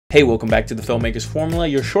Hey, welcome back to the Filmmaker's Formula,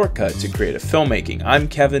 your shortcut to creative filmmaking. I'm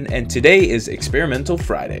Kevin, and today is Experimental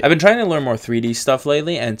Friday. I've been trying to learn more 3D stuff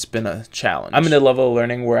lately, and it's been a challenge. I'm in a level of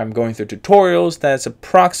learning where I'm going through tutorials that's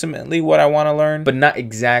approximately what I want to learn, but not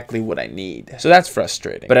exactly what I need. So that's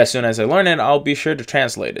frustrating. But as soon as I learn it, I'll be sure to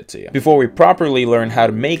translate it to you. Before we properly learn how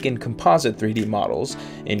to make and composite 3D models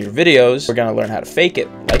in your videos, we're gonna learn how to fake it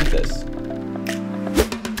like this.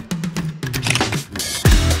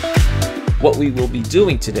 What we will be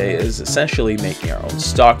doing today is essentially making our own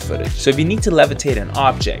stock footage. So if you need to levitate an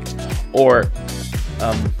object or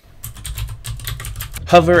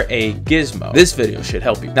hover a gizmo, this video should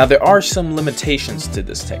help you. Now there are some limitations to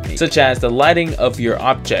this technique, such as the lighting of your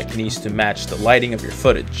object needs to match the lighting of your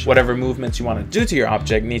footage. Whatever movements you want to do to your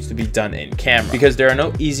object needs to be done in camera, because there are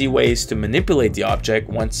no easy ways to manipulate the object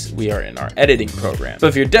once we are in our editing program. But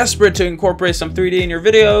if you're desperate to incorporate some 3D in your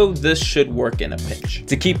video, this should work in a pinch.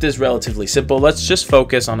 To keep this relatively simple, let's just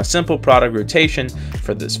focus on a simple product rotation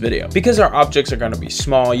for this video. Because our objects are going to be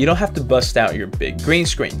small, you don't have to bust out your big green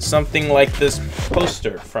screen. Something like this poster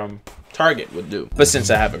from Target would do. But since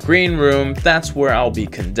I have a green room, that's where I'll be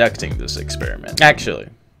conducting this experiment. Actually,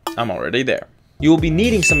 I'm already there. You will be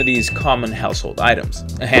needing some of these common household items: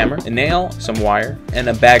 a hammer, a nail, some wire, and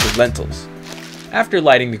a bag of lentils. After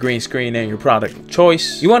lighting the green screen and your product of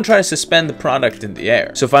choice, you want to try to suspend the product in the air.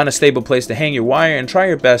 So find a stable place to hang your wire and try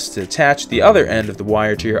your best to attach the other end of the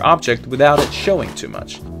wire to your object without it showing too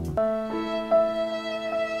much.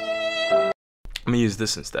 I'm gonna use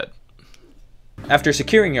this instead. After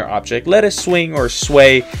securing your object, let it swing or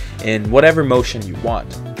sway in whatever motion you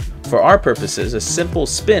want. For our purposes, a simple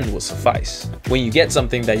spin will suffice. When you get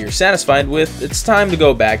something that you're satisfied with, it's time to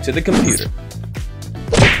go back to the computer.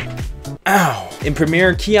 Ow! In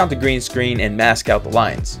Premiere, key out the green screen and mask out the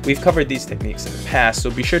lines. We've covered these techniques in the past, so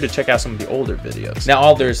be sure to check out some of the older videos. Now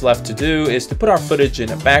all there's left to do is to put our footage in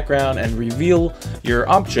a background and reveal your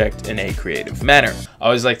object in a creative manner. I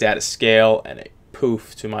always like to add a scale and a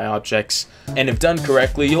poof to my objects, and if done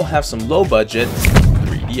correctly, you'll have some low-budget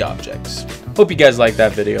 3D objects. Hope you guys liked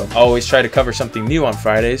that video. I always try to cover something new on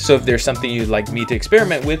Fridays, so if there's something you'd like me to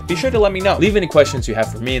experiment with, be sure to let me know. Leave any questions you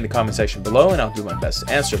have for me in the comment section below, and I'll do my best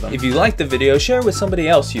to answer them. If you liked the video, share it with somebody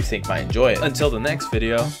else you think might enjoy it. Until the next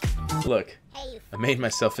video, look, I made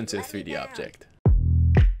myself into a 3D object.